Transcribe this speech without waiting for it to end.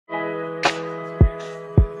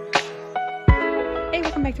Hey,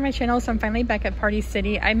 welcome back to my channel. So I'm finally back at Party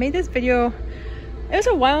City. I made this video, it was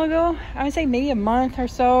a while ago. I would say maybe a month or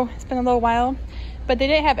so. It's been a little while, but they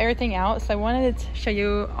didn't have everything out. So I wanted to show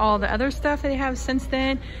you all the other stuff that they have since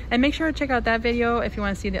then. And make sure to check out that video if you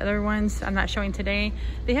want to see the other ones I'm not showing today.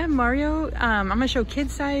 They have Mario. I'm gonna show kid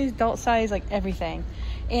size, adult size, like everything.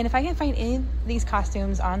 And if I can find any of these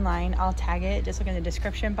costumes online, I'll tag it. Just look in the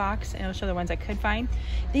description box and it'll show the ones I could find.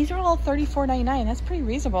 These are all $34.99. That's pretty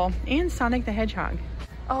reasonable. And Sonic the Hedgehog.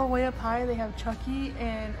 Oh, way up high, they have Chucky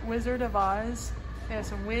and Wizard of Oz. They have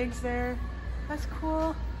some wigs there. That's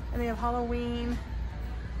cool. And they have Halloween,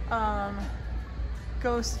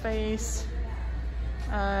 Ghostface.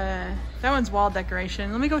 That one's wall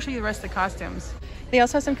decoration. Let me go show you the rest of the costumes. They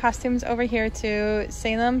also have some costumes over here too.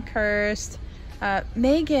 Salem Cursed.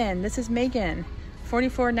 Megan, this is Megan,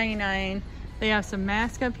 $44.99. They have some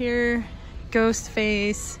masks up here.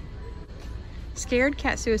 Ghostface. Scared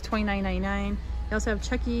Catsu is $29.99. They also have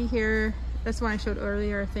Chucky here. That's the one I showed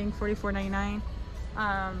earlier, I think, $44.99.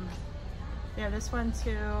 Yeah, this one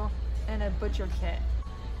too, and a butcher kit.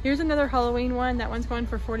 Here's another Halloween one. That one's going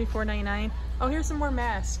for $44.99. Oh, here's some more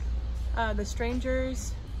masks. The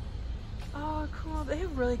Strangers. Oh, cool. They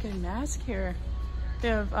have really good masks here. They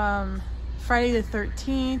have Friday the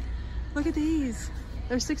 13th. Look at these.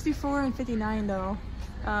 They're $64 and $59 though.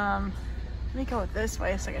 Let me go this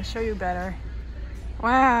way so I can show you better.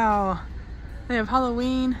 Wow. They have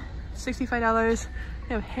Halloween, $65.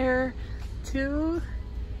 They have hair too.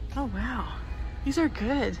 Oh wow. These are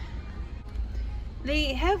good.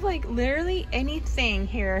 They have like literally anything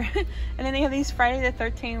here. And then they have these Friday the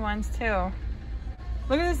 13th ones too.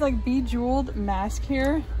 Look at this like bejeweled mask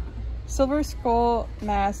here. Silver Skull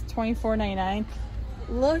mask, $24.99.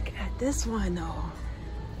 Look at this one though.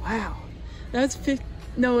 Wow. That's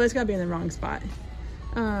no, it's gotta be in the wrong spot.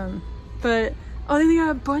 But oh, they got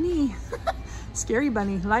a bunny. Scary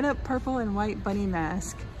bunny. Light up purple and white bunny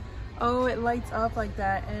mask. Oh, it lights up like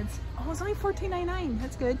that, and it's only $14.99.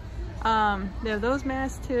 That's good. They have those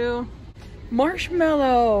masks too.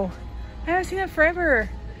 Marshmallow. I haven't seen that forever.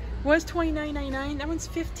 Was $29.99. That one's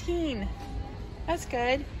 $15. That's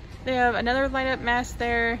good. They have another light up mask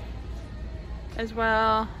there as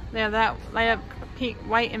well. They have that light up pink,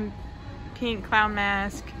 white and pink clown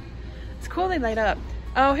mask. It's cool they light up.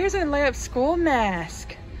 Oh, here's a light up skull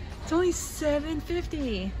mask. It's only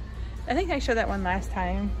 $7.50. I think I showed that one last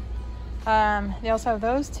time. They also have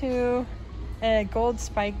those two and a gold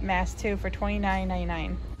spike mask too for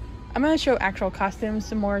 $29.99. I'm gonna show actual costumes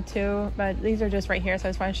some more too, but these are just right here, so I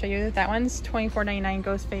just want to show you. That one's $24.99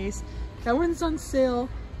 Ghostface. That one's on sale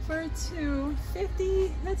for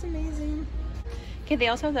 $2.50. That's amazing. Okay, they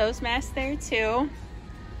also have those masks there too,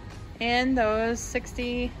 and those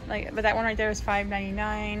 $60. Like, but that one right there is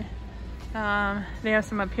 $5.99. They have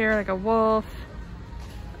some up here like a wolf.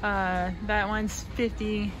 That one's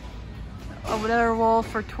 $50. Another wolf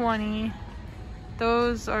for $20.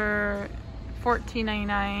 Those are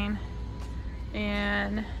 $14.99.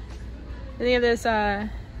 And they have this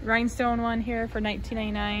rhinestone one here for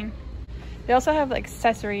 $19.99. They also have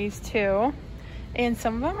accessories too, and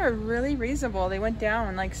some of them are really reasonable. They went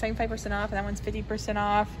down like 75% off, and that one's 50%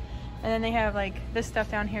 off. And then they have like this stuff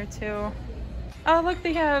down here too. Oh look,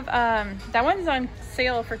 they have that one's on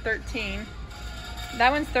sale for $13.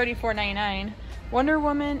 That one's $34.99. Wonder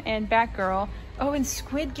Woman and Batgirl. Oh, and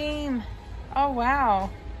Squid Game. Oh wow.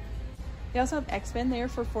 They also have X-Men there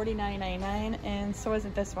for $49.99, and so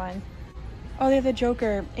isn't this one. Oh, they have the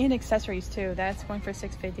Joker and accessories too. That's going for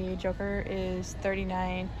 $6.50. Joker is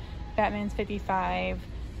 $39. Batman's $55.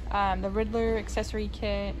 The Riddler accessory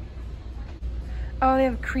kit. Oh, they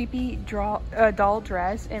have creepy doll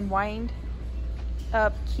dress and wind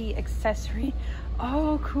up key accessory.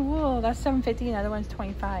 Oh, cool. That's $7.50. Another one's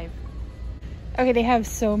 $25. Okay, they have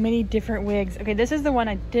so many different wigs. Okay, this is the one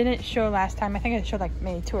I didn't show last time. I think I showed like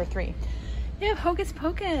maybe 2 or 3. They have Hocus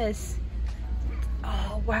Pocus.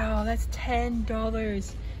 Oh wow, that's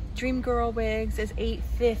 $10. Dream Girl wigs is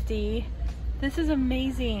 $8.50. This is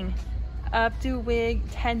amazing. Updo wig,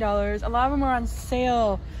 $10. A lot of them are on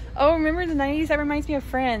sale. Oh, remember the 90s? That reminds me of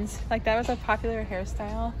Friends. Like, that was a popular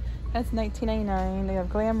hairstyle. That's $19.99. They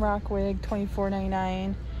have Glam Rock wig,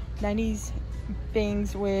 $24.99. 90s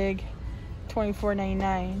Bangs wig,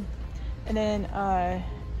 $24.99. And then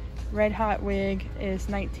Red Hot wig is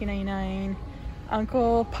 $19.99.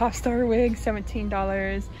 Uncle Popstar wig, $17.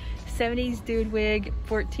 70s Dude wig,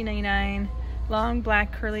 $14.99. Long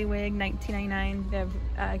black curly wig, $19.99. They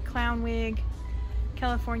have clown wig.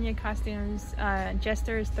 California costumes,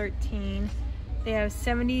 Jester is $13. They have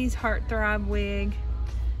 70s Heartthrob wig,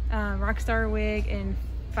 Rockstar wig, and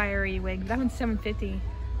Fiery wig. That one's $7.50.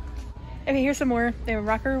 Okay, here's some more. They have a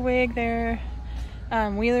rocker wig there,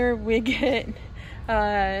 Wheeler wig,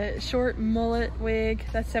 short mullet wig,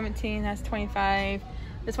 that's 17, that's 25.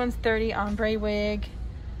 This one's 30, ombre wig,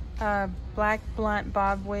 black blunt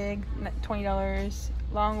bob wig, $20,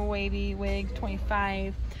 long wavy wig,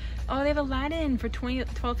 25. Oh, they have Aladdin for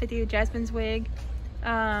 $12.50, Jasmine's wig,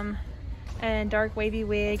 and dark wavy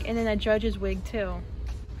wig, and then a judge's wig too.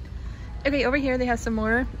 Okay, over here they have some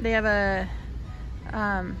more. They have a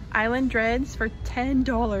island dreads for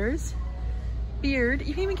 $10. Beard,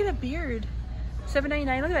 you can even get a beard,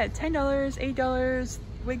 $7.99. Look at that, $10, $8,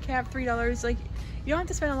 wig cap $3. Like, you don't have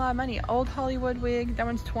to spend a lot of money. Old Hollywood wig, that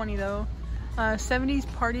one's $20 though.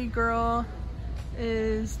 70s party girl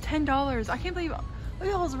is $10. I can't believe, look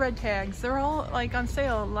at all those red tags. They're all like on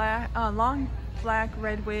sale. Long black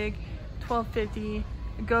red wig, $12.50.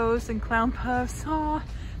 Ghost and clown puffs, oh,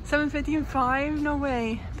 $7.50 and 5. No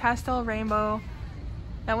way. Pastel rainbow,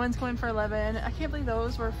 that one's going for $11. I can't believe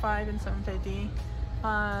those were $5 and $7.50.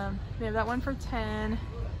 We have that one for $10.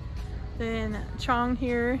 Then Chong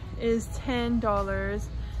here is $10.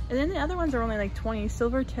 And then the other ones are only like $20.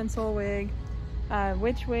 Silver tinsel wig,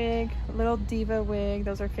 witch wig, little diva wig,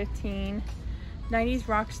 those are $15. 90s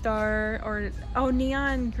rock star, or oh,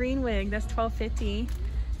 neon green wig, that's $12.50.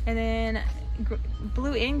 And then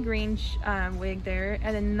blue and green wig there,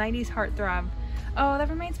 and then 90s heartthrob. Oh, that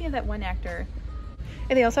reminds me of that one actor.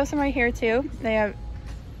 And they also have some right here too. They have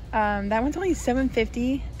that one's only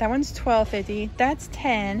 $7.50. That one's $12.50. That's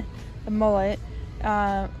 $10. The mullet. They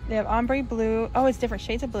have ombre blue. Oh, it's different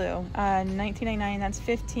shades of blue. $19.99. That's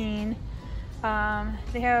 $15.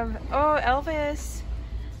 They have, oh, Elvis.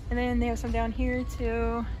 And then they have some down here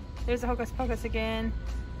too. There's a Hocus Pocus again.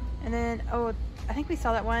 And then, oh, I think we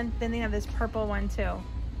saw that one. Then they have this purple one too.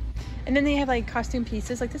 And then they have like costume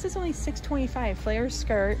pieces. Like this is only $6.25. Flare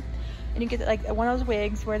skirt. And you get like one of those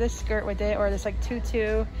wigs, wear this skirt with it, or this like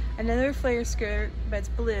tutu. Another flare skirt, but it's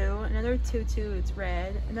blue. Another tutu, it's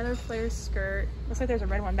red. Another flare skirt. Looks like there's a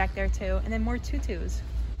red one back there too. And then more tutus.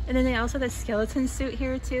 And then they also have the skeleton suit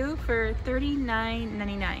here too for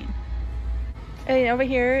 $39.99. And over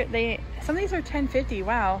here, some of these are $10.50.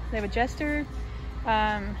 Wow. They have a jester.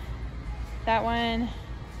 That one.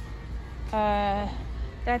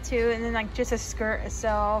 That too. And then like just a skirt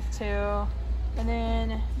itself too. And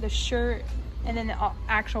then the shirt, and then the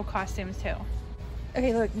actual costumes too.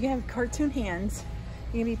 Okay, look, you can have cartoon hands.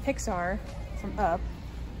 You can be Pixar from Up,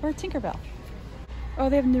 or Tinkerbell. Oh,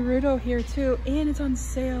 they have Naruto here too, and it's on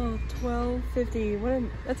sale, $12.50.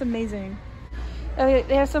 That's amazing.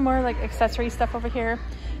 They have some more like accessory stuff over here.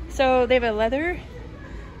 So they have a leather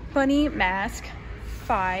bunny mask,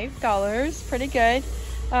 $5, pretty good.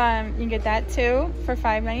 You can get that too for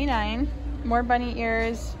 $5.99. More bunny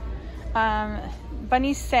ears.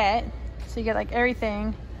 Bunny set, so you get like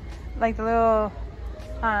everything, like the little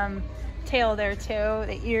tail there too,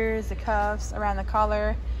 the ears, the cuffs around the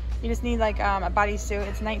collar. You just need like a bodysuit.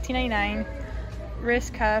 It's $19.99.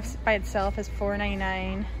 Wrist cuffs by itself is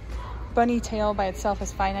 $4.99. Bunny tail by itself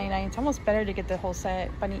is $5.99. It's almost better to get the whole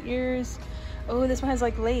set. Bunny ears. Oh, this one has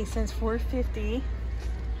like lace and it's $4.50.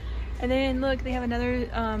 And then look, they have another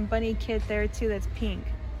bunny kit there too that's pink.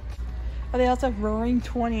 Oh, they also have Roaring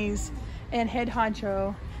 20s and Head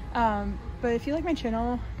Honcho. But if you like my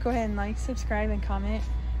channel, go ahead and like, subscribe, and comment.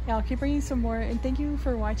 Yeah, I'll keep bringing some more. And thank you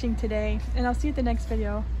for watching today. And I'll see you at the next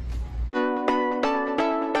video.